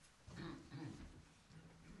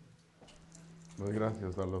Doy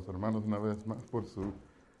gracias a los hermanos una vez más por su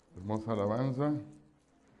hermosa alabanza.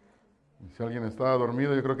 Y si alguien estaba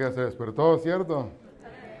dormido, yo creo que ya se despertó, ¿cierto?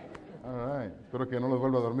 All right. Espero que no los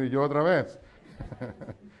vuelva a dormir yo otra vez.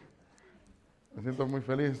 Me siento muy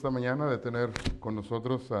feliz esta mañana de tener con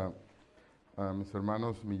nosotros a mis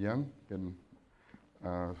hermanos Millán, que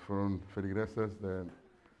fueron feligreses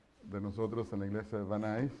de nosotros en la iglesia de Van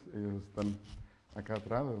Nuys. Ellos están acá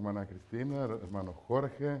atrás, la hermana Cristina, el hermano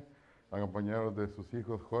Jorge, acompañados de sus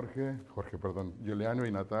hijos Juliano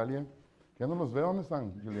y Natalia. Ya no los veo, ¿dónde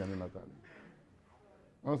están Juliano y Natalia?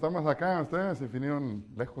 No, están más acá, ustedes se vinieron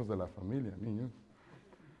lejos de la familia, niños.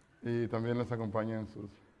 Y también les acompañan sus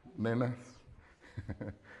nenas,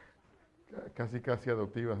 casi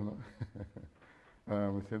adoptivas, ¿no?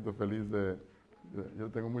 Me siento feliz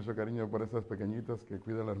yo tengo mucho cariño por esas pequeñitas que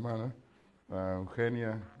cuida la hermana,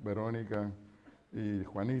 Eugenia, Verónica y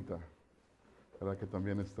Juanita, ¿verdad? Que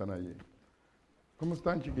también están allí. ¿Cómo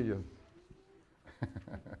están, chiquillos?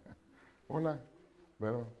 Hola,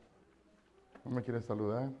 Vero. ¿No me quieres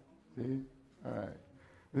saludar? Sí. Ay.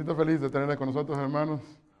 Me siento feliz de tenerla con nosotros, hermanos.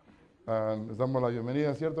 Les damos la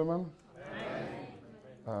bienvenida, ¿cierto, hermano?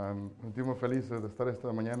 Nos sentimos felices de estar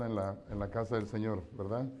esta mañana en la casa del Señor,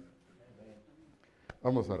 ¿verdad?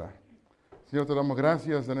 Vamos a orar. Señor, te damos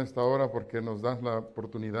gracias en esta hora porque nos das la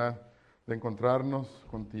oportunidad de encontrarnos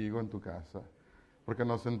contigo en tu casa, porque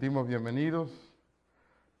nos sentimos bienvenidos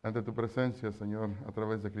ante tu presencia, Señor, a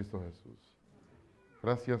través de Cristo Jesús.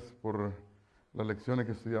 Gracias por las lecciones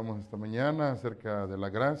que estudiamos esta mañana acerca de la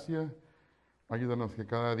gracia. Ayúdanos que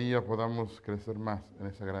cada día podamos crecer más en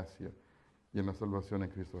esa gracia y en la salvación en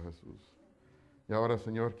Cristo Jesús. Y ahora,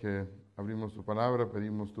 Señor, que abrimos tu palabra,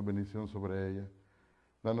 pedimos tu bendición sobre ella.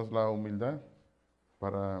 Danos la humildad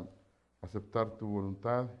para aceptar tu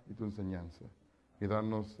voluntad y tu enseñanza. Y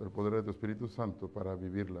danos el poder de tu Espíritu Santo para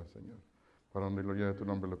vivirla, Señor. Para honra y gloria de tu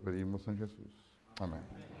nombre lo pedimos en Jesús. Amén.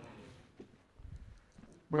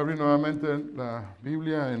 Voy a abrir nuevamente la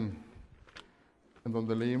Biblia en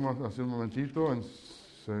donde leímos hace un momentito, en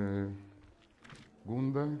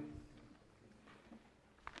segunda.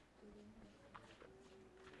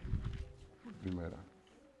 Primera.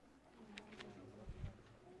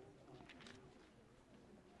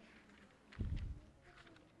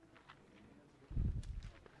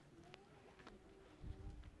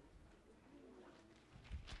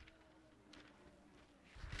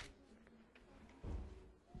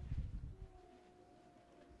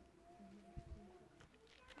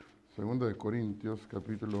 Segunda de Corintios,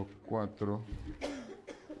 capítulo 4,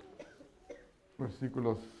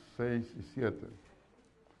 versículos 6 y 7.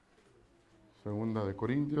 Segunda de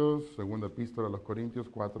Corintios, segunda epístola a los Corintios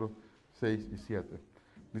 4, 6 y 7.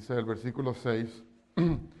 Dice el versículo 6,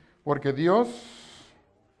 porque Dios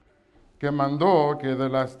que mandó que de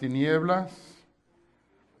las tinieblas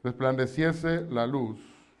resplandeciese la luz.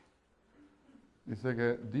 Dice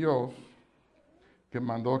que Dios que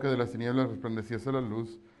mandó que de las tinieblas resplandeciese la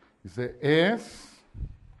luz. Dice, ¿es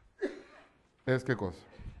qué cosa?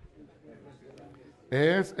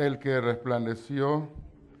 Es el que resplandeció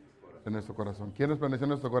en nuestro corazón. ¿Quién resplandeció en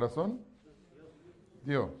nuestro corazón?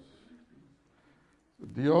 Dios.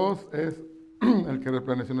 Dios es el que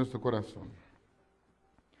resplandeció en nuestro corazón.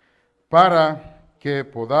 Para que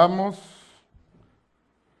podamos,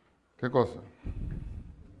 ¿qué cosa?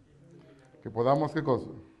 Que podamos, ¿qué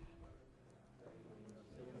cosa?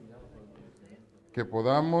 Que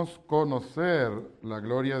podamos conocer la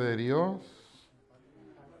gloria de Dios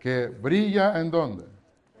que brilla ¿en dónde?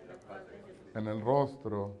 En el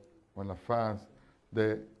rostro o en la faz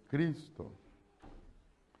de Cristo.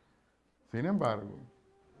 Sin embargo,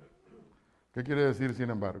 ¿qué quiere decir sin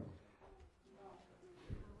embargo?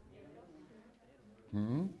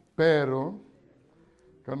 Pero,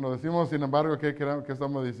 cuando decimos sin embargo, ¿qué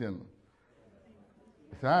estamos diciendo?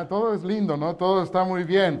 O sea, todo es lindo, ¿no? Todo está muy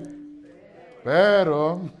bien.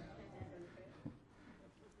 Pero,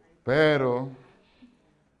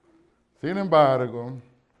 sin embargo,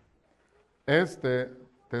 este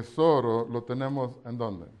tesoro lo tenemos ¿en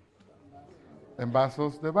dónde? En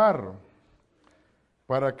vasos de barro,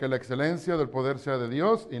 para que la excelencia del poder sea de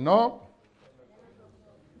Dios y no.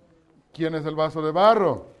 ¿Quién es el vaso de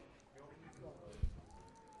barro?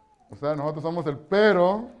 O sea, nosotros somos el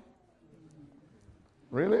pero.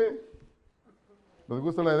 ¿Really? ¿Les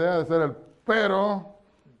gusta la idea de ser el pero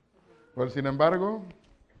o el sin embargo?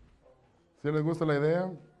 ¿Sí les gusta la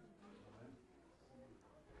idea?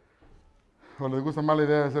 ¿O les gusta más la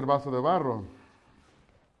idea de ser vaso de barro?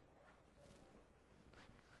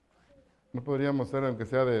 ¿No podríamos ser, aunque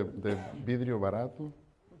sea de vidrio barato?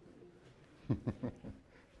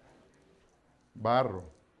 Barro.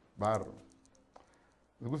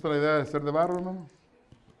 ¿Les gusta la idea de ser de barro, hermano?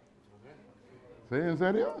 ¿Sí? ¿En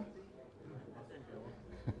serio?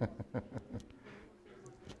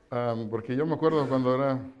 Porque yo me acuerdo cuando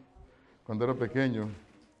era pequeño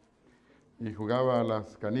y jugaba a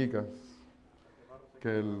las canicas,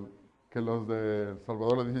 que los de El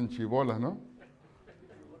Salvador le dicen chibolas, ¿no?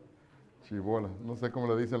 Chibolas. No sé cómo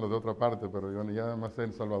le dicen los de otra parte, pero yo ya más sé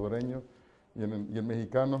en salvadoreño y en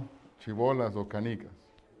mexicano, chibolas o canicas.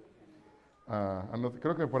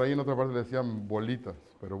 Creo que por ahí en otra parte le decían bolitas,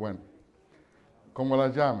 pero bueno, como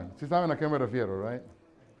las llamen. Sí saben a qué me refiero, ¿right?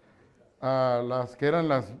 Las que eran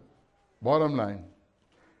las bottom line,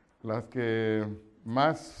 las que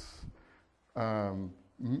más,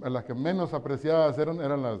 las que menos apreciadas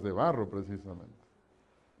eran las de barro, precisamente.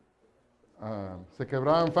 Se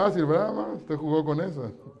quebraban fácil, ¿verdad, hermano? Usted jugó con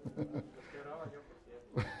esas.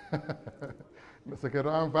 Se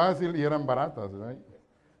quebraban fácil y eran baratas, ¿right?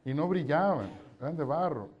 Y no brillaban, eran de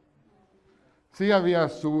barro. Sí había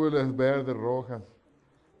azules, verdes, rojas,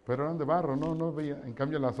 pero eran de barro, no veía. En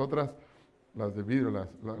cambio las otras, las de vidrio,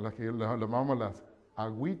 las que las llamamos las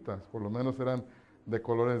agüitas, por lo menos eran de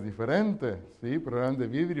colores diferentes, sí, pero eran de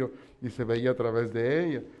vidrio y se veía a través de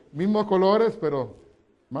ellas. Mismos colores, pero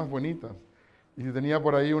más bonitas. Y si tenía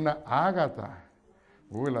por ahí una ágata,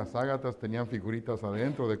 las ágatas tenían figuritas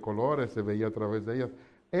adentro de colores, se veía a través de ellas.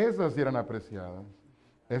 Esas sí eran apreciadas,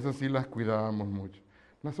 esas sí las cuidábamos mucho.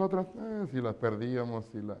 Las otras, si las perdíamos,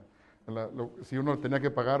 si uno tenía que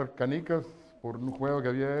pagar canicas por un juego que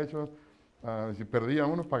había hecho, si perdía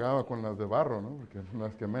uno pagaba con las de barro, ¿no? Porque eran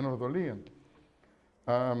las que menos dolían.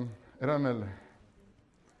 Eran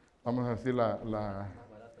vamos a decir,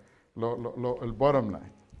 el bottom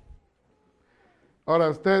line. Ahora,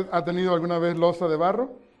 ¿usted ha tenido alguna vez loza de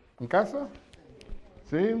barro en casa?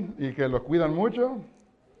 ¿Sí? ¿Y que lo cuidan mucho?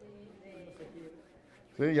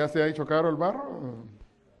 ¿Sí? ¿Ya se ha hecho caro el barro?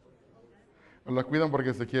 ¿O la cuidan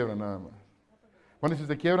porque se quiebran nada más? Bueno, ¿y si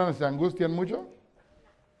se quiebran, se angustian mucho?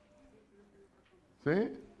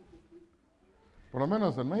 ¿Sí? Por lo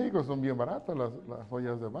menos en México son bien baratas las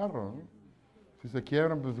ollas de barro, ¿no? Si se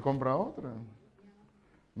quiebran, pues se compra otra.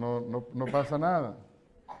 No pasa nada.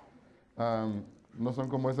 No son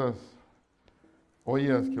como esas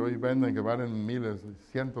ollas que hoy venden que valen miles,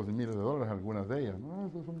 cientos y miles de dólares, algunas de ellas, ¿no?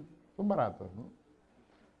 Esas son baratas, ¿no?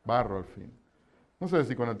 Barro al fin. No sé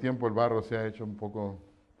si con el tiempo el barro se ha hecho un poco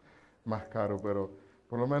más caro, pero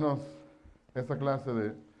por lo menos esta clase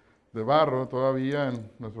de barro todavía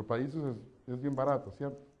en nuestros países es bien barato,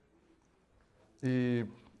 ¿cierto? Y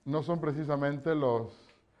no son precisamente los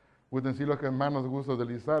utensilios que más nos gusta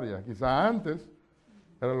utilizar ya. Quizá antes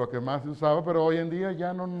era lo que más se usaba, pero hoy en día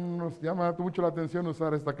ya no nos llama mucho la atención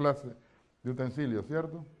usar esta clase de utensilios,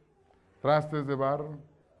 ¿cierto? Trastes de barro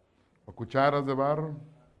o cucharas de barro.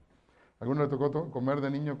 ¿Alguno le tocó comer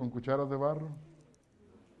de niño con cucharas de barro?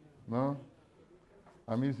 ¿No?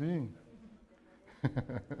 A mí sí.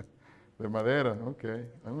 De madera, ok.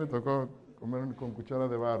 A mí me tocó comer con cucharas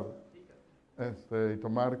de barro. Y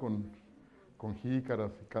tomar con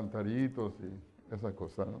jícaras y cantaritos y esa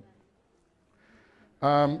cosa, ¿no?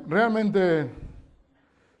 Realmente,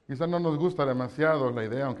 quizás no nos gusta demasiado la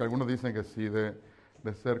idea, aunque algunos dicen que sí, de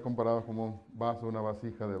ser comparado como un vaso, una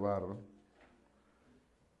vasija de barro.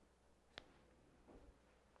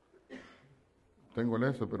 Tengo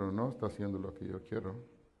eso, pero no está haciendo lo que yo quiero.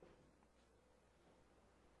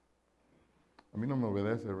 A mí no me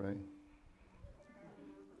obedece, Ray.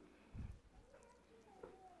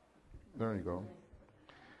 There you go.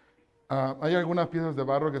 Hay algunas piezas de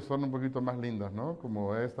barro que son un poquito más lindas, ¿no?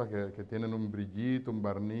 Como estas que tienen un brillito, un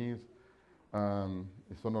barniz,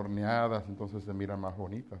 y son horneadas, entonces se miran más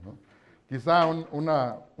bonitas, ¿no? Quizá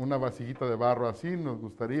una vasijita de barro así nos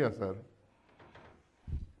gustaría hacer.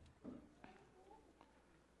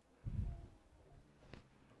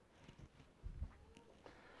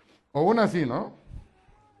 O una así, ¿no?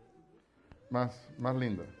 Más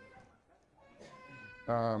linda.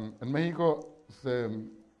 En México se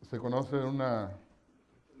conoce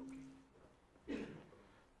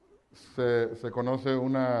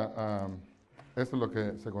esto es lo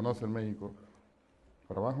que se conoce en México.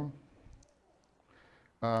 Para abajo.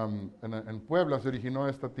 En Puebla se originó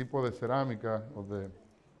este tipo de cerámica o de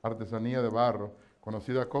artesanía de barro,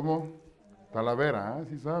 conocida como talavera,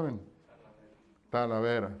 ¿sí saben?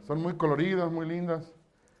 Talavera. Son muy coloridas, muy lindas,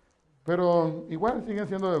 pero igual siguen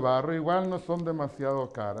siendo de barro, igual no son demasiado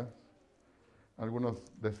caras. Algunas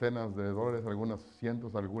decenas de dólares, algunos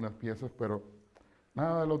cientos, algunas piezas, pero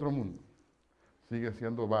nada del otro mundo. Sigue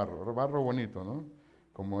siendo barro, barro bonito, ¿no?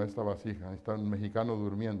 Como esta vasija. Ahí está un mexicano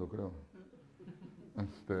durmiendo, creo.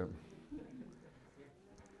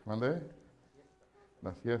 ¿Mandé?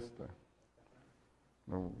 la siesta.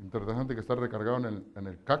 Lo interesante que está recargado en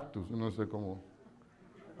el cactus, no sé cómo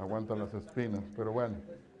aguantan las espinas, pero bueno.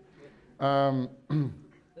 Am,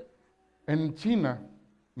 en China,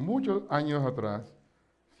 muchos años atrás,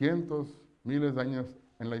 cientos, miles de años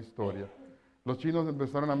en la historia, los chinos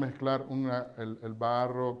empezaron a mezclar el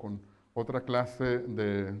barro con otra clase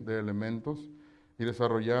de elementos y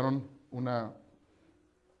desarrollaron una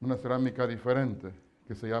cerámica diferente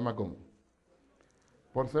que se llama como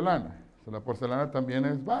porcelana. O sea, la porcelana también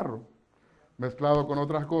es barro, mezclado con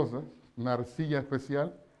otras cosas, una arcilla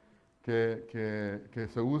especial que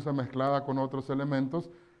se usa mezclada con otros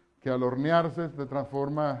elementos que al hornearse se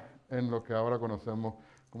transforma en lo que ahora conocemos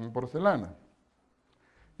como porcelana.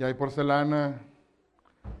 Y hay porcelana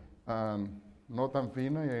no tan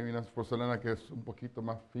fina y hay una porcelana que es un poquito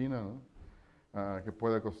más fina, ¿no? Que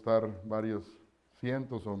puede costar varios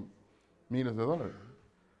cientos o miles de dólares.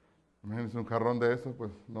 Imagínense un jarrón de esos,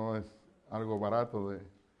 pues no es algo barato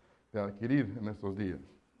de adquirir en estos días.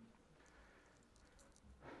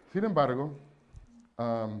 Sin embargo,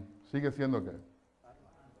 sigue siendo ¿qué?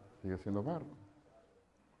 Sigue siendo barro.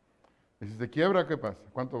 Y si se quiebra, ¿qué pasa?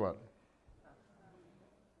 ¿Cuánto vale?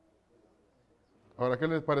 Ahora, ¿qué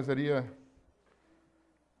les parecería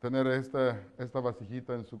tener esta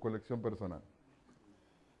vasijita en su colección personal?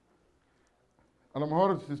 A lo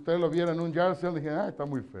mejor si usted lo viera en un yard sale, dije, está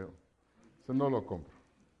muy feo. Entonces no lo compro.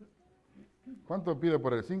 ¿Cuánto pide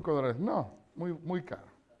por él? $5. No, muy, muy caro.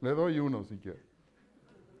 Le doy uno si quiere.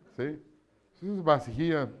 ¿Sí? Si es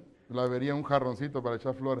vasijilla, la vería un jarroncito para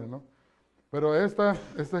echar flores, ¿no? Pero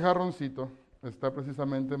este jarroncito está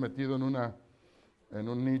precisamente metido en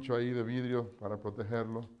un nicho ahí de vidrio para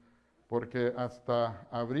protegerlo, porque hasta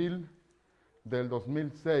abril del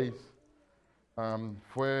 2006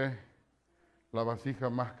 fue la vasija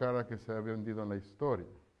más cara que se ha vendido en la historia.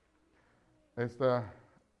 Esta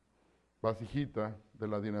vasijita de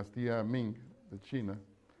la dinastía Ming de China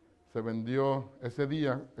se vendió ese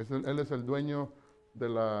día, él es el dueño de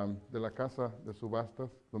la casa de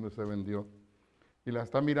subastas donde se vendió, y la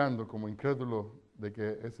está mirando como incrédulo de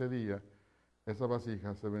que ese día esa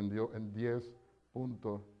vasija se vendió en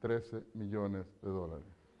 $10.13 millones.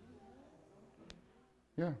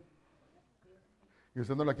 Ya. Y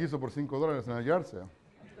usted no la quiso por $5 en hallarse.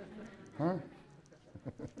 ¿Ah?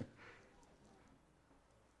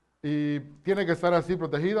 Y tiene que estar así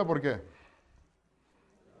protegida, ¿por qué?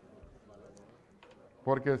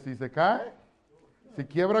 Porque si se cae, si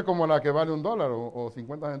quiebra como la que vale $1 o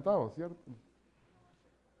 50 centavos, ¿cierto?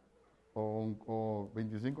 O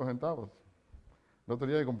 25 centavos. El otro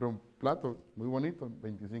día compré un plato muy bonito,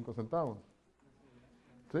 25 centavos.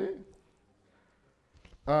 ¿Sí?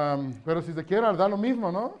 Pero si se quiebra, da lo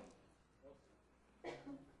mismo, ¿no?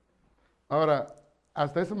 Ahora,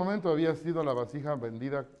 hasta ese momento había sido la vasija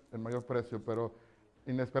vendida en mayor precio, pero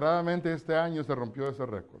inesperadamente este año se rompió ese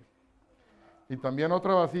récord. Y también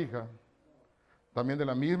otra vasija, también de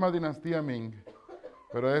la misma dinastía Ming,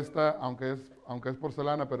 pero esta, aunque es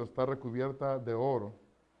porcelana, pero está recubierta de oro.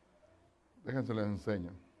 Déjense les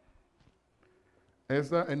enseño.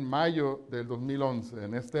 Esta en mayo del 2011,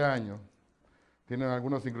 en este año, tiene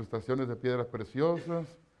algunas incrustaciones de piedras preciosas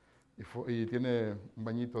y tiene un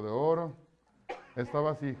bañito de oro. Esta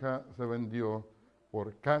vasija se vendió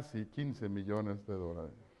por casi $15 millones.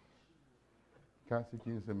 Casi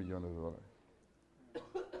 $15 millones.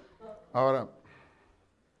 Ahora,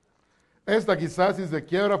 esta quizás si se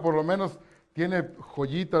quiebra por lo menos tiene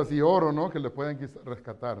joyitas y oro, ¿no? Que le pueden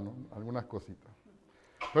rescatar, ¿no? Algunas cositas.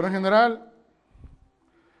 Pero en general,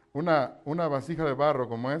 una vasija de barro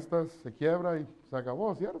como esta se quiebra y se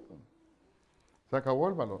acabó, ¿cierto? Se acabó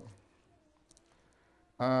el valor.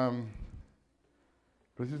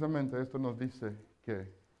 Precisamente esto nos dice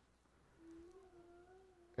que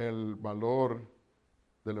el valor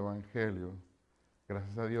del Evangelio,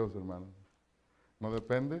 gracias a Dios, hermanos, no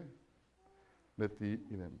depende de ti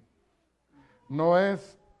y de mí. No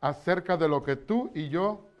es acerca de lo que tú y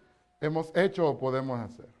yo hemos hecho o podemos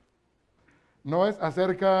hacer. No es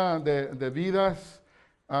acerca de vidas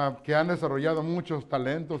que han desarrollado muchos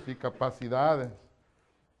talentos y capacidades.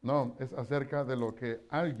 No, es acerca de lo que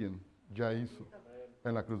alguien ya hizo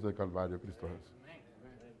en la cruz del Calvario, Cristo Jesús.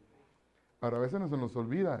 Ahora, a veces no se nos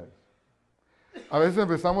olvida eso. A veces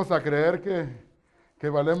empezamos a creer que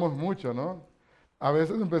valemos mucho, ¿no? A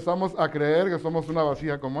veces empezamos a creer que somos una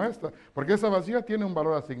vasija como esta, porque esa vasija tiene un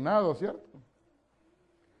valor asignado, ¿cierto?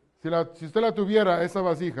 Si usted la tuviera, esa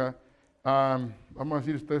vasija, vamos a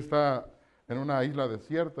decir, usted está en una isla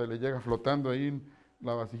desierta y le llega flotando ahí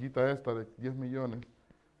la vasijita esta de 10 millones,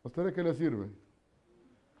 ¿a usted de qué le sirve?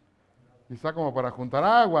 Quizá como para juntar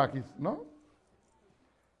agua, ¿no?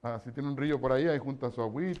 Si tiene un río por ahí junta su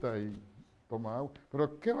agüita y toma agua.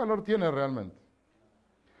 Pero ¿qué valor tiene realmente?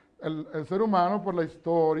 El ser humano, por la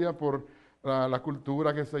historia, por la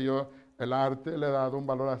cultura, qué sé yo, el arte, le ha dado un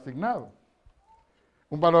valor asignado.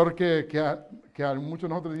 Un valor que a muchos de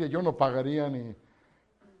nosotros dirían, yo no pagaría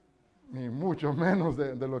ni mucho menos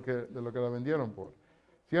de lo que la vendieron por.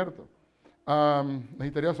 ¿Cierto?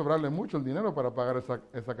 Necesitaría sobrarle mucho el dinero para pagar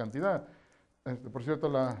esa cantidad. Por cierto,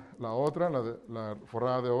 la otra, la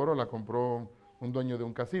forrada de oro, la compró un dueño de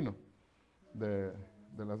un casino de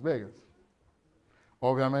Las Vegas.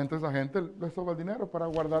 Obviamente esa gente le sobra el dinero para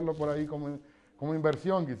guardarlo por ahí como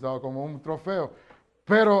inversión quizá, o como un trofeo.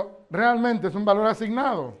 Pero realmente es un valor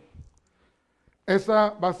asignado. Esa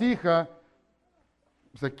vasija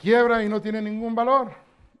se quiebra y no tiene ningún valor.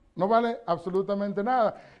 No vale absolutamente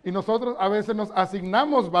nada. Y nosotros a veces nos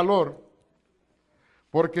asignamos valor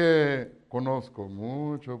porque conozco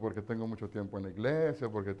mucho, porque tengo mucho tiempo en la iglesia,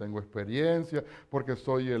 porque tengo experiencia, porque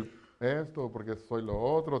soy esto, porque soy lo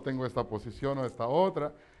otro, tengo esta posición o esta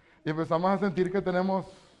otra. Y empezamos a sentir que tenemos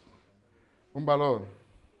un valor.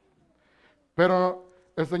 Pero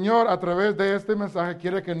el Señor, a través de este mensaje,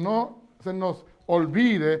 quiere que no se nos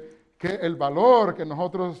olvide que el valor que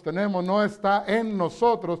nosotros tenemos no está en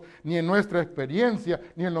nosotros, ni en nuestra experiencia,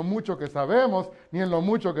 ni en lo mucho que sabemos, ni en lo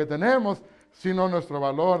mucho que tenemos, sino nuestro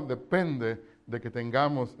valor depende de que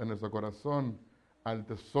tengamos en nuestro corazón al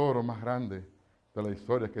tesoro más grande de la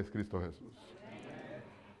historia, que es Cristo Jesús.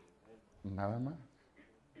 Nada más.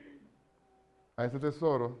 A ese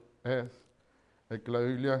tesoro es el que la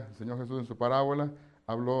Biblia, el Señor Jesús en su parábola,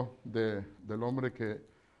 habló del hombre que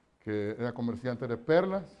era comerciante de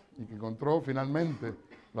perlas y que encontró finalmente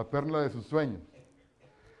la perla de sus sueños.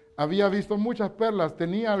 Había visto muchas perlas,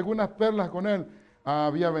 tenía algunas perlas con él,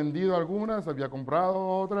 había vendido algunas, había comprado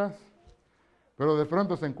otras, pero de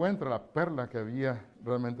pronto se encuentra la perla que había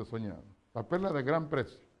realmente soñado, la perla de gran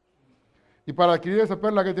precio. Y para adquirir esa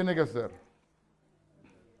perla, ¿qué tiene que hacer?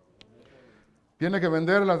 Tiene que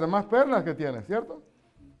vender las demás perlas que tiene, ¿cierto?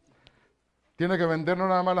 Tiene que vender no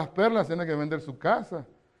nada más las perlas, tiene que vender su casa,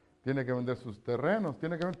 tiene que vender sus terrenos,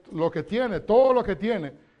 tiene que vender lo que tiene, todo lo que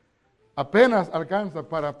tiene, apenas alcanza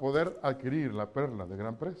para poder adquirir la perla de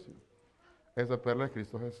gran precio. Esa perla es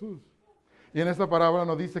Cristo Jesús. Y en esta parábola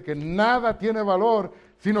nos dice que nada tiene valor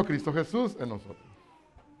sino Cristo Jesús en nosotros.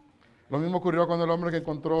 Lo mismo ocurrió con el hombre que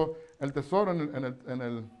encontró el tesoro en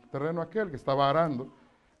el terreno aquel, que estaba arando,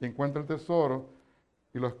 y encuentra el tesoro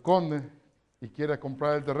y lo esconde y quiere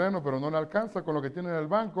comprar el terreno, pero no le alcanza con lo que tiene en el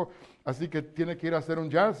banco, así que tiene que ir a hacer un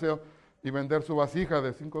yard sale y vender su vasija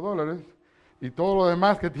de $5 y todo lo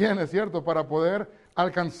demás que tiene, ¿cierto?, para poder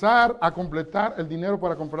alcanzar a completar el dinero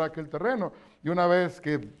para comprar aquel terreno. Y una vez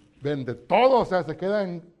que vende todo, o sea, se queda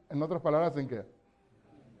en otras palabras, ¿en qué?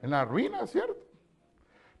 En la ruina, ¿cierto?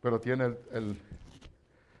 Pero tiene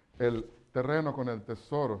el terreno con el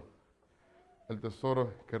tesoro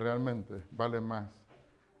que realmente vale más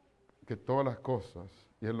que todas las cosas,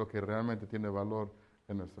 y es lo que realmente tiene valor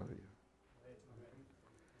en nuestra vida.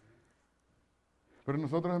 Pero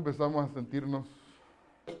nosotros empezamos a sentirnos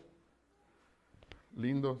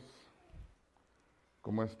lindos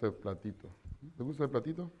como este platito. ¿Te gusta el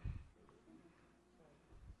platito?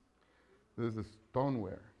 This is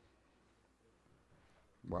stoneware.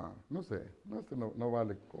 Wow, no sé, este no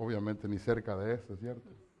vale obviamente ni cerca de este, ¿cierto?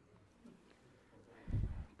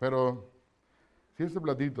 Pero si ese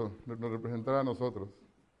platito nos representara a nosotros,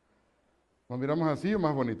 ¿nos miramos así o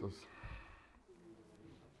más bonitos?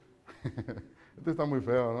 Este está muy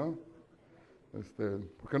feo, ¿no?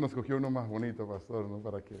 ¿Por qué no escogió uno más bonito, pastor? ¿No?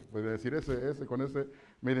 ¿Para qué? Puede decir, con ese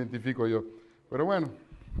me identifico yo. Pero bueno,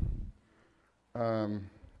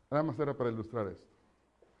 nada más era para ilustrar esto.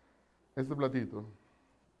 Este platito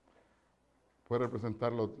puede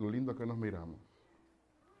representar lo lindo que nos miramos.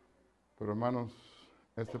 Pero hermanos,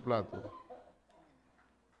 este plato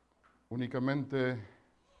únicamente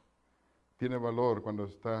tiene valor cuando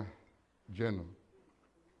está lleno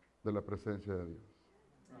de la presencia de Dios.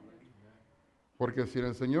 Porque si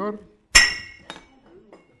el Señor,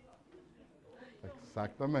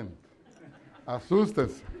 exactamente,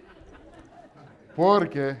 asústese,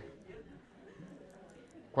 porque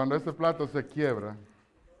cuando este plato se quiebra,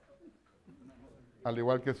 al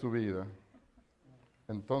igual que su vida,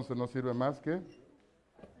 entonces no sirve más que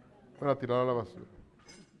para tirar a la basura.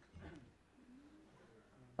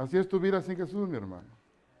 Así es tu vida sin Jesús, mi hermano.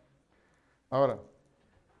 Ahora,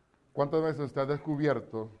 ¿cuántas veces usted ha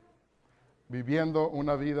descubierto viviendo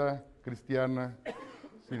una vida cristiana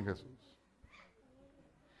sin Jesús?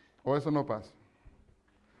 ¿O eso no pasa?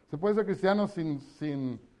 ¿Se puede ser cristiano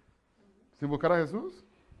sin buscar a Jesús?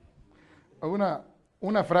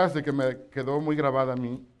 una frase que me quedó muy grabada a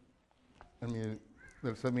mí,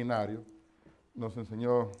 del seminario, nos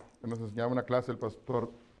enseñaba una clase el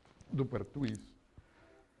pastor Dupertuis,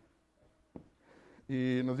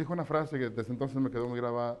 y nos dijo una frase que desde entonces me quedó muy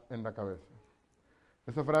grabada en la cabeza.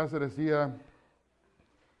 Esa frase decía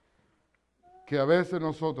que a veces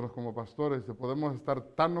nosotros como pastores podemos estar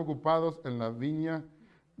tan ocupados en la viña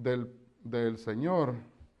del Señor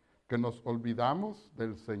que nos olvidamos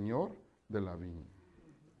del Señor de la viña.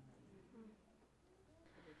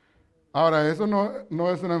 Ahora, eso no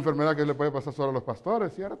es una enfermedad que le puede pasar solo a los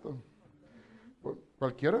pastores, ¿cierto?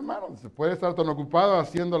 Cualquier hermano se puede estar tan ocupado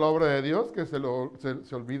haciendo la obra de Dios que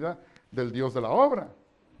se olvida del Dios de la obra.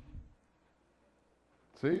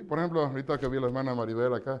 ¿Sí? Por ejemplo, ahorita que vi a la hermana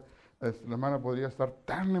Maribel acá, la hermana podría estar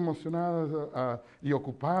tan emocionada y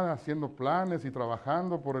ocupada haciendo planes y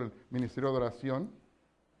trabajando por el ministerio de oración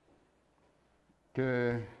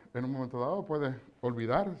que en un momento dado puede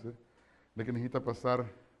olvidarse de que necesita pasar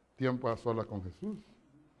tiempo a solas con Jesús.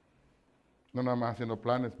 No nada más haciendo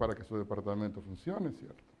planes para que su departamento funcione,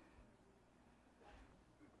 ¿cierto?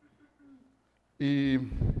 Y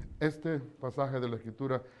este pasaje de la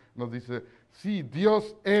Escritura nos dice, sí,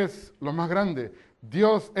 Dios es lo más grande,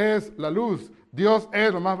 Dios es la luz, Dios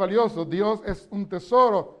es lo más valioso, Dios es un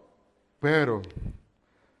tesoro, pero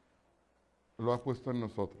lo ha puesto en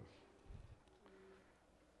nosotros.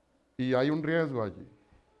 Y hay un riesgo allí,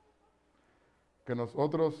 que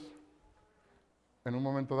nosotros en un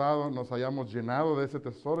momento dado nos hayamos llenado de ese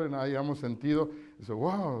tesoro y hayamos sentido, dice,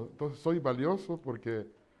 wow, entonces soy valioso porque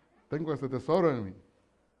tengo ese tesoro en mí.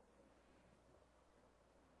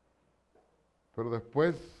 Pero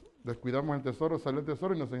después descuidamos el tesoro, sale el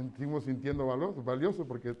tesoro y nos sentimos sintiendo valiosos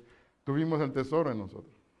porque tuvimos el tesoro en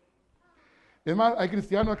nosotros. Es más, hay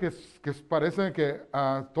cristianos que parecen que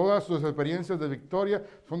todas sus experiencias de victoria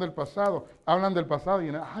son del pasado. Hablan del pasado y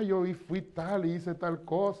dicen, yo fui tal y hice tal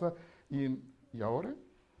cosa. ¿Y ahora?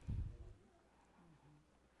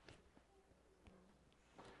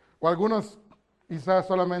 O algunos quizás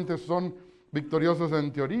solamente son victoriosos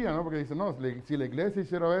en teoría, ¿no? Porque dicen, no, si la iglesia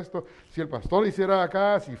hiciera esto, si el pastor hiciera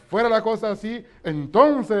acá, si fuera la cosa así,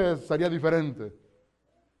 entonces sería diferente.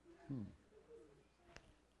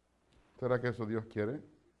 ¿Será que eso Dios quiere?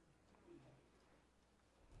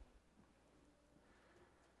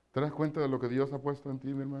 ¿Te das cuenta de lo que Dios ha puesto en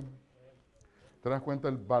ti, mi hermano? ¿Te das cuenta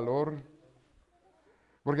del valor?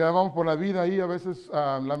 Porque vamos por la vida ahí a veces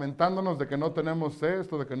lamentándonos de que no tenemos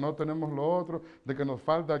esto, de que no tenemos lo otro, de que nos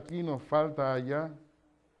falta aquí, nos falta allá.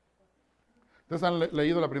 Ustedes han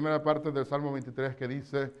leído la primera parte del Salmo 23 que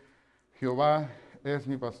dice, Jehová es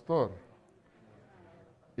mi pastor.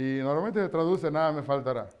 Y normalmente se traduce, nada me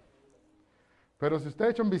faltará. Pero si usted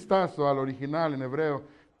echa un vistazo al original en hebreo,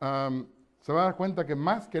 se va a dar cuenta que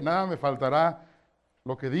más que nada me faltará,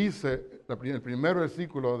 lo que dice el primer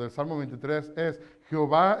versículo del Salmo 23 es,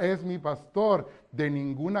 Jehová es mi pastor, de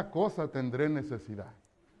ninguna cosa tendré necesidad.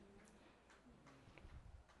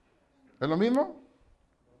 ¿Es lo mismo?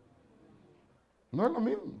 No es lo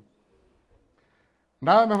mismo.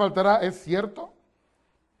 Nada me faltará, ¿es cierto?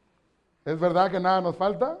 ¿Es verdad que nada nos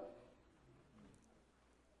falta?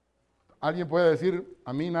 ¿Alguien puede decir,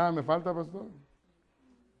 a mí nada me falta, pastor?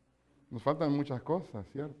 Nos faltan muchas cosas,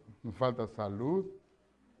 ¿cierto? Nos falta salud,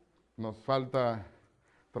 nos falta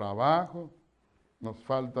trabajo, nos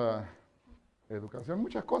falta educación,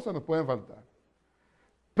 muchas cosas nos pueden faltar.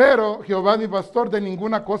 Pero Jehová mi pastor, de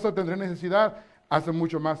ninguna cosa tendré necesidad, hace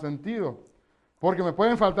mucho más sentido. Porque me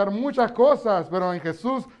pueden faltar muchas cosas, pero en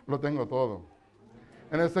Jesús lo tengo todo.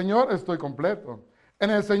 En el Señor estoy completo.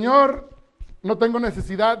 En el Señor no tengo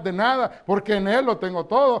necesidad de nada, porque en Él lo tengo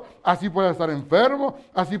todo. Así pueda estar enfermo,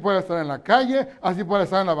 así pueda estar en la calle, así pueda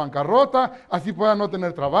estar en la bancarrota, así pueda no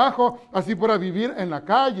tener trabajo, así pueda vivir en la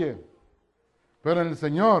calle. Pero en el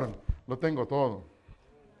Señor lo tengo todo.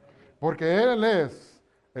 Porque Él es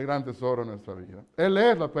el gran tesoro de nuestra vida. Él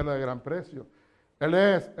es la perla de gran precio. Él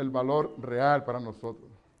es el valor real para nosotros.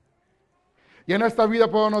 Y en esta vida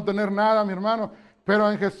puedo no tener nada, mi hermano,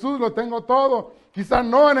 pero en Jesús lo tengo todo. Quizás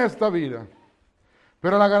no en esta vida,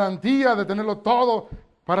 pero la garantía de tenerlo todo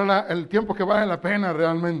para el tiempo que vale la pena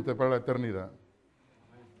realmente, para la eternidad.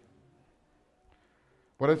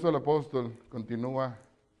 Por eso el apóstol continúa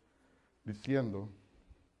diciendo,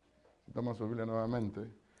 citamos su Biblia nuevamente,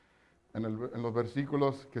 en los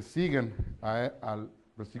versículos que siguen al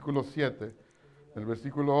versículo 7, el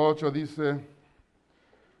versículo 8 dice,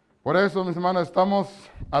 por eso, mis hermanos, estamos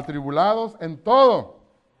atribulados en todo,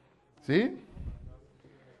 ¿sí?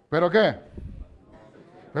 ¿Pero qué?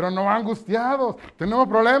 Pero no angustiados. ¿Tenemos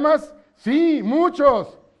problemas? Sí,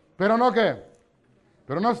 muchos. ¿Pero no qué?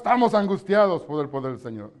 Pero no estamos angustiados por el poder del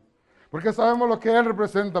Señor. Porque sabemos lo que Él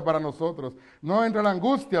representa para nosotros. No entra la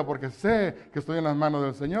angustia porque sé que estoy en las manos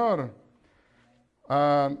del Señor.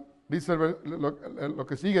 Dice lo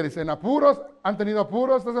que sigue, dice, ¿en apuros? ¿Han tenido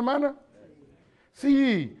apuros esta semana?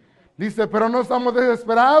 Sí. Dice, pero no estamos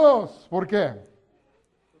desesperados. ¿Por qué?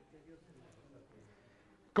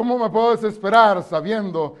 ¿Cómo me puedo desesperar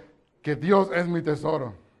sabiendo que Dios es mi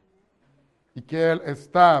tesoro? Y que Él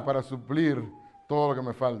está para suplir todo lo que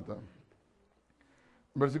me falta.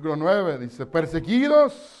 Versículo 9 dice,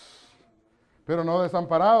 perseguidos, pero no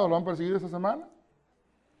desamparados. ¿Lo han perseguido esta semana?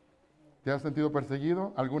 ¿Te has sentido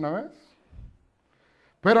perseguido alguna vez?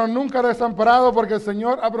 Pero nunca desamparado porque el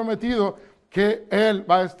Señor ha prometido que Él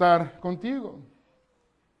va a estar contigo.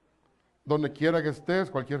 Donde quiera que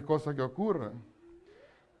estés, cualquier cosa que ocurra.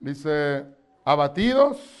 Dice,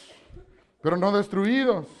 abatidos, pero no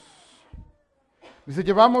destruidos. Dice,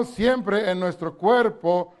 llevamos siempre en nuestro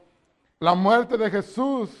cuerpo la muerte de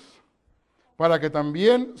Jesús para que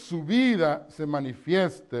también su vida se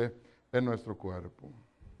manifieste en nuestro cuerpo.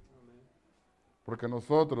 Porque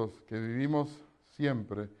nosotros que vivimos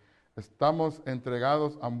siempre estamos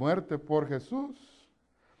entregados a muerte por Jesús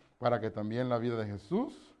para que también la vida de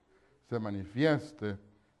Jesús se manifieste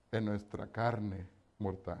en nuestra carne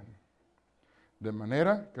mortal. De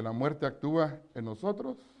manera que la muerte actúa en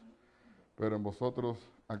nosotros, pero en vosotros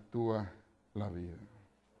actúa la vida.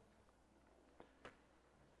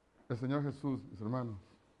 El Señor Jesús, mis hermanos,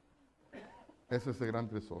 es ese gran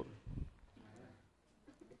tesoro.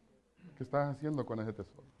 ¿Qué estás haciendo con ese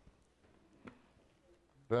tesoro?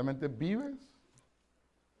 ¿Realmente vives?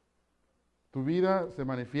 ¿Tu vida se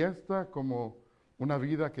manifiesta como una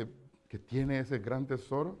vida que tiene ese gran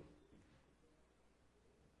tesoro?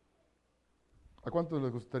 ¿A cuántos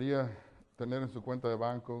les gustaría tener en su cuenta de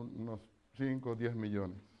banco unos 5 o 10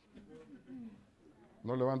 millones?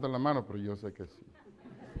 No levantan la mano, pero yo sé que sí.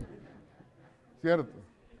 ¿Cierto?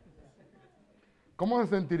 ¿Cómo se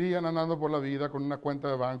sentirían andando por la vida con una cuenta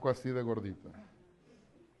de banco así de gordita?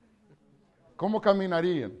 ¿Cómo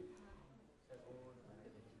caminarían?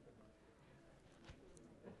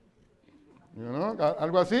 ¿No?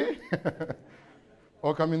 ¿Algo así?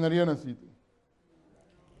 ¿O caminarían así?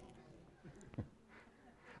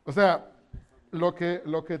 O sea, lo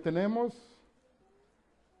que tenemos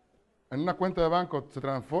en una cuenta de banco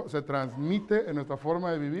se transmite en nuestra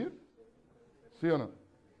forma de vivir. ¿Sí o no?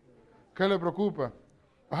 ¿Qué le preocupa?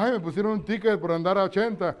 Ay, me pusieron un ticket por andar a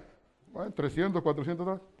 80. Bueno, 300, 400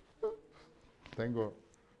 dólares. Tengo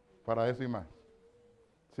para eso y más.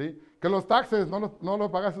 ¿Sí? Que los taxes no los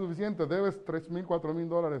pagaste suficiente. Debes 3,000, 4,000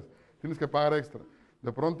 dólares. Tienes que pagar extra.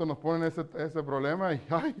 De pronto nos ponen ese problema y,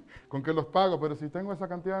 ay, ¿con qué los pago? Pero si tengo esa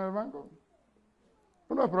cantidad en el banco,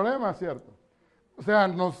 no es problema, ¿cierto? O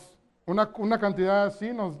sea, una cantidad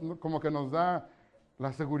así como que nos da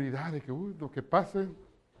la seguridad de que lo que pase,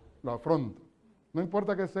 lo afronto. No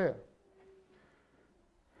importa qué sea.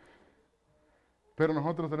 Pero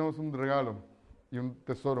nosotros tenemos un regalo y un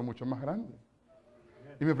tesoro mucho más grande.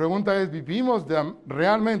 Y mi pregunta es, ¿vivimos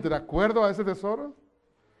realmente de acuerdo a ese tesoro?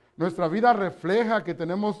 ¿Nuestra vida refleja que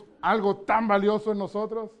tenemos algo tan valioso en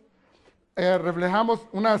nosotros? ¿Reflejamos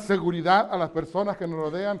una seguridad a las personas que nos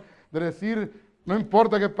rodean de decir, no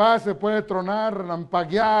importa qué pase, puede tronar,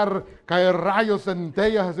 relampaguear, caer rayos,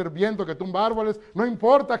 centellas, hacer viento que tumba árboles, no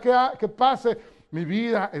importa qué pase, mi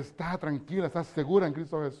vida está tranquila, está segura en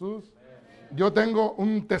Cristo Jesús? Yo tengo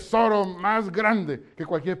un tesoro más grande que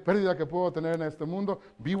cualquier pérdida que puedo tener en este mundo.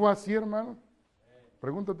 ¿Vivo así, hermano?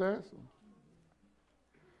 Pregúntate eso.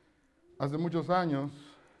 Hace muchos años,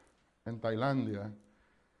 en Tailandia,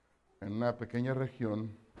 en una pequeña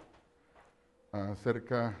región,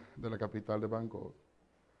 cerca de la capital de Bangkok,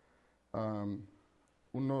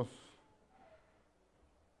 unos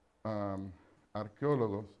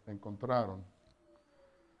arqueólogos encontraron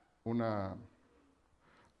una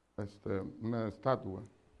estatua,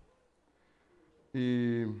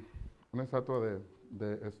 y una estatua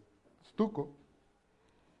de estuco,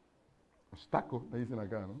 estaco, le dicen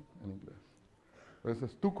acá, ¿no? En inglés. Pero es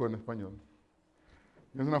estuco en español.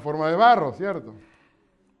 Es una forma de barro, ¿cierto?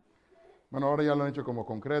 Bueno, ahora ya lo han hecho como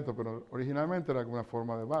concreto, pero originalmente era una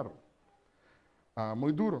forma de barro.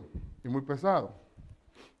 Muy duro y muy pesado.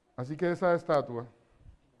 Así que esa estatua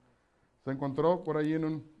se encontró por ahí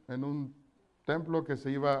en un templo que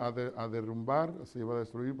se iba a derrumbar, se iba a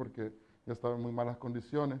destruir porque ya estaba en muy malas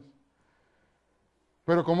condiciones.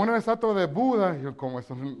 Pero como una estatua de Buda, como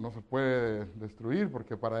eso no se puede destruir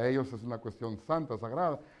porque para ellos es una cuestión santa,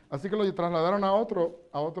 sagrada. Así que lo trasladaron a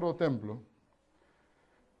otro templo.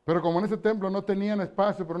 Pero como en ese templo no tenían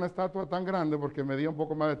espacio para una estatua tan grande, porque medía un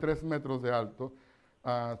poco más de 3 metros de alto,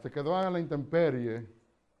 se quedó a la intemperie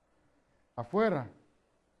afuera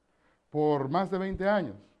por más de 20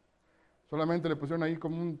 años. Solamente le pusieron ahí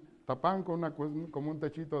como un tapán, como un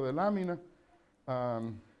techito de lámina,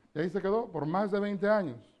 y ahí se quedó por más de 20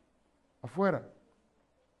 años afuera.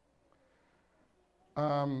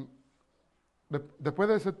 Después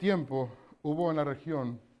de ese tiempo, hubo en la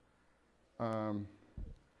región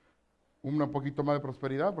un poquito más de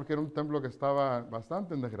prosperidad, porque era un templo que estaba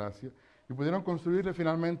bastante en desgracia, y pudieron construirle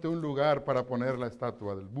finalmente un lugar para poner la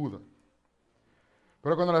estatua del Buda.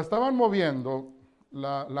 Pero cuando la estaban moviendo,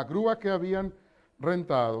 la grúa que habían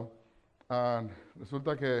rentado,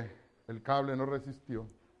 resulta que el cable no resistió,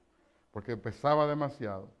 porque pesaba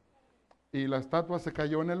demasiado, y la estatua se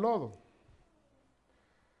cayó en el lodo.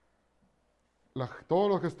 Todos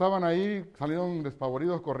los que estaban ahí salieron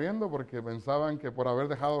despavoridos corriendo porque pensaban que por haber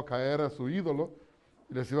dejado caer a su ídolo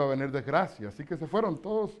les iba a venir desgracia. Así que se fueron,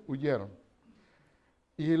 todos huyeron.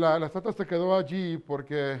 Y la estatua se quedó allí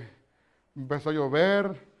porque empezó a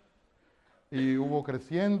llover y hubo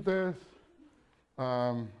crecientes.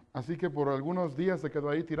 Así que por algunos días se quedó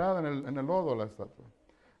ahí tirada en el lodo la estatua.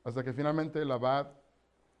 Hasta que finalmente el abad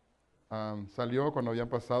salió cuando habían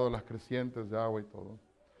pasado las crecientes de agua y todo.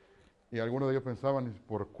 Y algunos de ellos pensaban,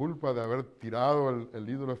 por culpa de haber tirado el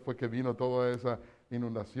ídolo fue que vino toda esa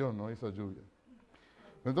inundación, ¿no? Esa lluvia.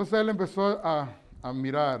 Entonces él empezó a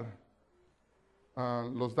mirar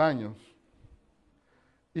los daños.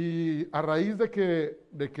 Y a raíz de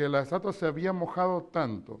que la estatua se había mojado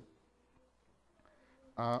tanto,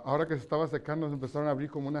 ahora que se estaba secando, se empezaron a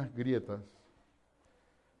abrir como unas grietas.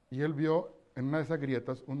 Y él vio en una de esas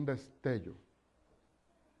grietas un destello.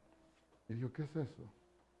 Y dijo, ¿qué es eso?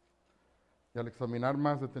 Y al examinar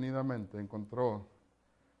más detenidamente encontró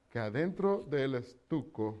que adentro del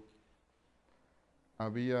estuco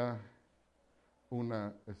había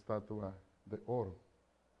una estatua de oro.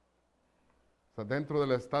 O sea, dentro de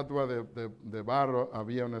la estatua de barro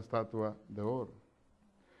había una estatua de oro.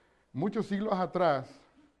 Muchos siglos atrás,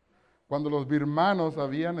 cuando los birmanos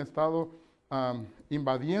habían estado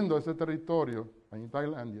invadiendo ese territorio en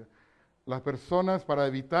Tailandia, las personas, para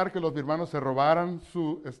evitar que los birmanos se robaran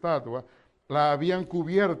su estatua, la habían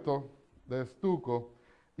cubierto de estuco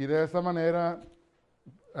y de esa manera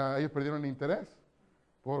ellos perdieron el interés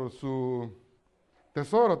por su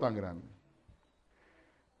tesoro tan grande.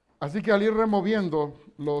 Así que al ir removiendo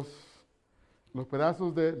los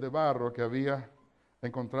pedazos de barro que había,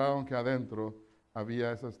 encontraron que adentro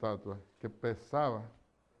había esa estatua que pesaba,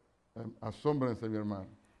 asómbrense mi hermano,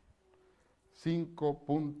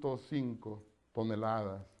 5.5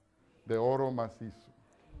 toneladas de oro macizo.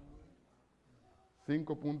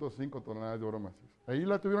 5.5 toneladas de oro macizo. Ahí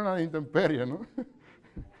la tuvieron a la intemperie, ¿no?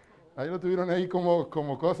 Ahí lo tuvieron ahí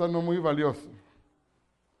como cosas no muy valiosas.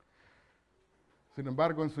 Sin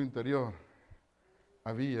embargo, en su interior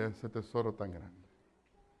había ese tesoro tan grande.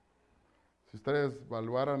 Si ustedes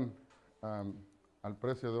evaluaran al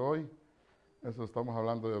precio de hoy, eso estamos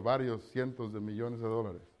hablando de varios cientos de millones de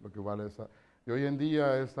dólares, lo que vale esa. Y hoy en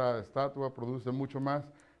día esa estatua produce mucho más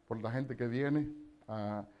por la gente que viene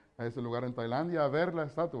a ese lugar en Tailandia a ver la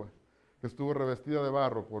estatua, que estuvo revestida de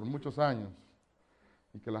barro por muchos años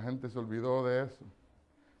y que la gente se olvidó de eso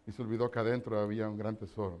y se olvidó que adentro había un gran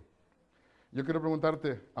tesoro. Yo quiero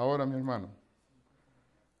preguntarte ahora, mi hermano,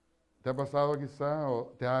 ¿te ha pasado quizá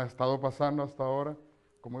o te ha estado pasando hasta ahora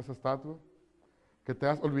como esa estatua? Que te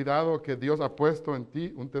has olvidado que Dios ha puesto en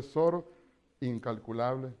ti un tesoro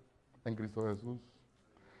incalculable en Cristo Jesús.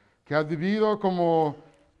 Que has vivido como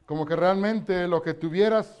que realmente lo que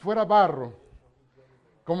tuvieras fuera barro.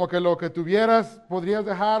 Como que lo que tuvieras podrías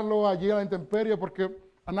dejarlo allí a la intemperie porque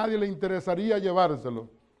a nadie le interesaría llevárselo.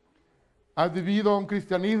 Has vivido un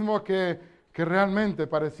cristianismo que realmente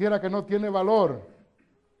pareciera que no tiene valor.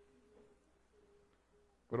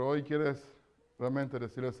 Pero hoy quieres realmente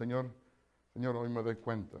decirle al Señor, Señor, hoy me doy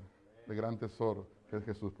cuenta del gran tesoro que es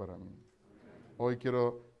Jesús para mí. Hoy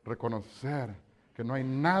quiero reconocer que no hay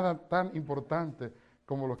nada tan importante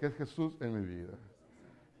como lo que es Jesús en mi vida.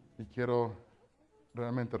 Y quiero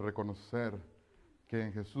realmente reconocer que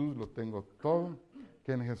en Jesús lo tengo todo,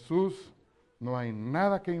 que en Jesús no hay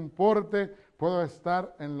nada que importe. Puedo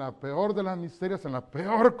estar en la peor de las miserias, en la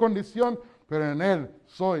peor condición, pero en Él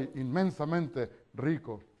soy inmensamente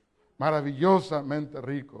rico, maravillosamente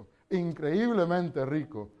rico, increíblemente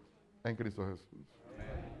rico en Cristo Jesús.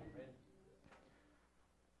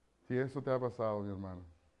 Si eso te ha pasado, mi hermano,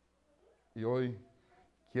 y hoy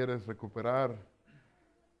quieres recuperar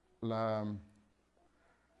la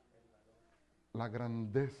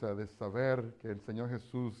grandeza de saber que el Señor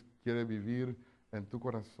Jesús quiere vivir en tu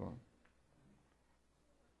corazón,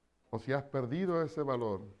 o si has perdido ese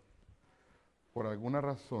valor por alguna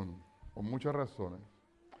razón o muchas razones,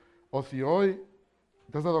 o si hoy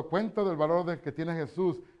te has dado cuenta del valor que tiene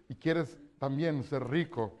Jesús y quieres también ser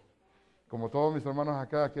rico, como todos mis hermanos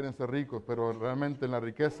acá quieren ser ricos, pero realmente en la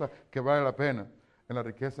riqueza que vale la pena, en la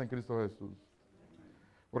riqueza en Cristo Jesús.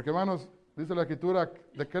 Porque hermanos, dice la Escritura,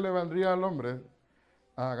 ¿de qué le valdría al hombre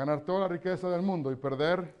a ganar toda la riqueza del mundo y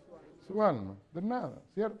perder su alma? De nada,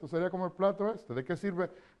 ¿cierto? Sería como el plato este, ¿de qué sirve?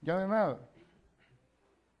 Ya de nada.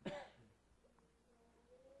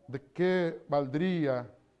 ¿De qué valdría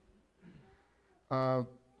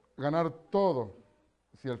ganar todo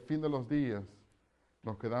si al fin de los días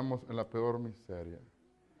nos quedamos en la peor miseria,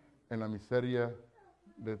 en la miseria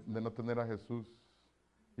de no tener a Jesús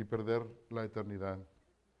y perder la eternidad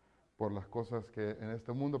por las cosas que en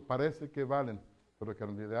este mundo parece que valen, pero que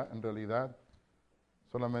en realidad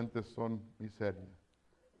solamente son miseria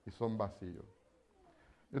y son vacíos?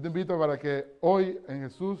 Yo te invito para que hoy en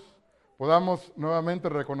Jesús podamos nuevamente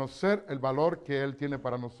reconocer el valor que Él tiene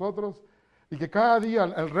para nosotros y que cada día,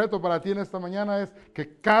 el reto para ti en esta mañana es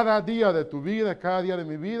que cada día de tu vida, cada día de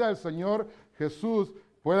mi vida, el Señor Jesús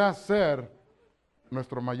pueda ser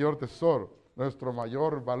nuestro mayor tesoro, nuestro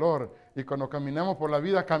mayor valor. Y cuando caminemos por la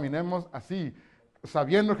vida, caminemos así,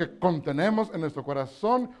 sabiendo que contenemos en nuestro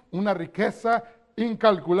corazón una riqueza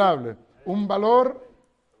incalculable, un valor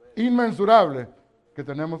inmensurable que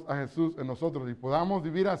tenemos a Jesús en nosotros y podamos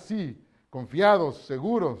vivir así, confiados,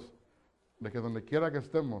 seguros de que donde quiera que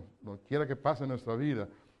estemos, donde quiera que pase nuestra vida,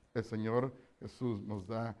 el Señor Jesús nos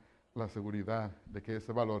da la seguridad de que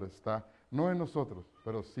ese valor está no en nosotros,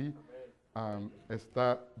 pero sí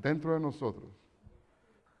está dentro de nosotros.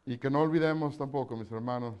 Y que no olvidemos tampoco, mis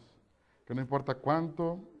hermanos, que no importa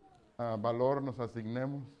cuánto valor nos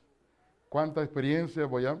asignemos, cuánta experiencia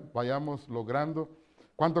vayamos logrando,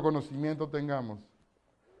 cuánto conocimiento tengamos,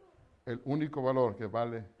 el único valor que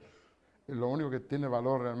vale, lo único que tiene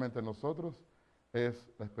valor realmente en nosotros es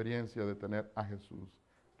la experiencia de tener a Jesús,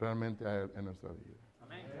 realmente a Él en nuestra vida.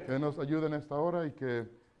 Amén. Que nos ayude en esta hora y que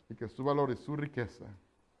su valor y su riqueza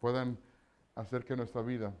puedan hacer que nuestra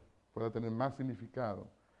vida pueda tener más significado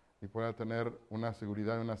y pueda tener una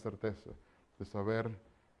seguridad y una certeza de saber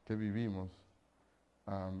que vivimos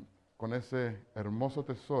con ese hermoso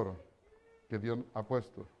tesoro que Dios ha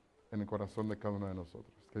puesto en el corazón de cada uno de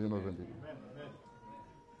nosotros. Que Dios nos bendiga. Amén.